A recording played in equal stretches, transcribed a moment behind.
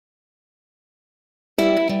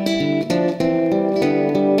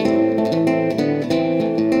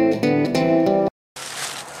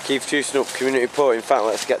Keith Chewsnup, community reporter. In fact,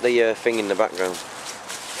 let's get the thing in the background.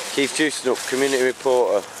 Keith Chewsnup, community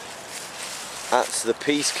reporter at the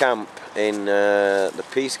Peace Camp in the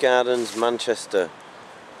Peace Gardens, Manchester.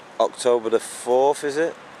 October the 4th, is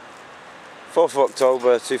it? 4th of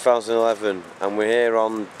October 2011, and we're here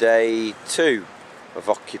on day 2 of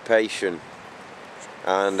occupation.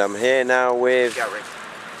 And I'm here now with Gary.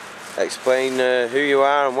 Explain who you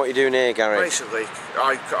are and what you're doing here, Gary. Basically,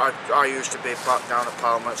 I used to be back down at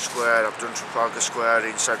Parliament Square. I've done Trafalgar Square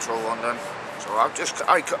in central London. So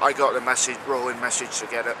I got the message, rolling message to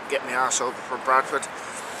get my arse over from Bradford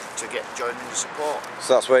to get joining the support.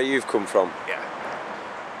 So that's where you've come from? Yeah.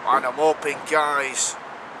 And I'm hoping, guys,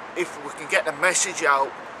 if we can get the message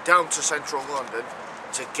out down to central London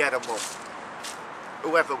to get them up,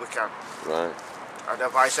 whoever we can. Right. I'd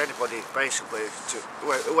advise anybody, basically, to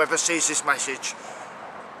whoever sees this message,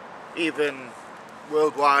 even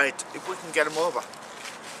worldwide, if we can get them over.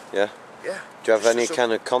 Yeah. Yeah. Do you have any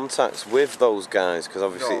kind of contacts with those guys? Because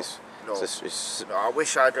obviously no, I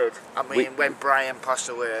wish I did. I mean, when Brian passed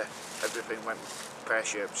away, everything went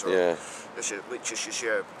pear-shaped. So yeah. Which is a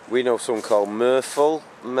shame. We know someone called Myrtle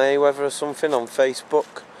Mayweather or something on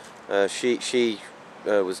Facebook. She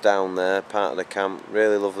was down there, part of the camp.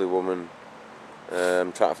 Really lovely woman.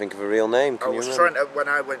 I'm trying to think of a real name. Can you remember? When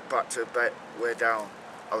I went back to bed, way down,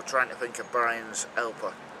 I was trying to think of Brian's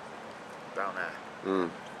helper down there.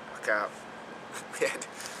 I can't.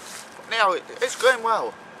 Now it's going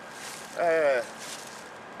well. I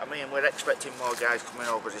mean, we're expecting more guys coming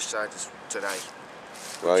over this side today.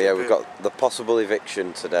 Well, yeah, we've got the possible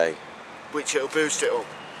eviction today, which it'll boost it up.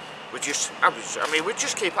 I mean, we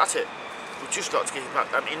just keep at it. We've just got to keep at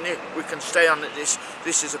it. I mean, we can stay on it.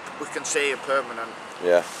 We can stay permanent.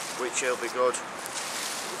 Yeah. Which will be good.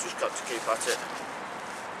 We've just got to keep at it.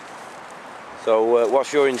 So,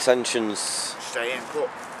 what's your intentions? Staying put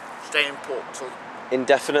till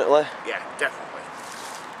indefinitely. Yeah, definitely.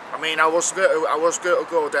 I mean, I was going to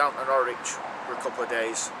go down to Norwich for a couple of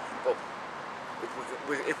days, but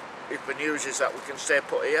if the news is that we can stay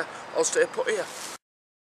put here, I'll stay put here.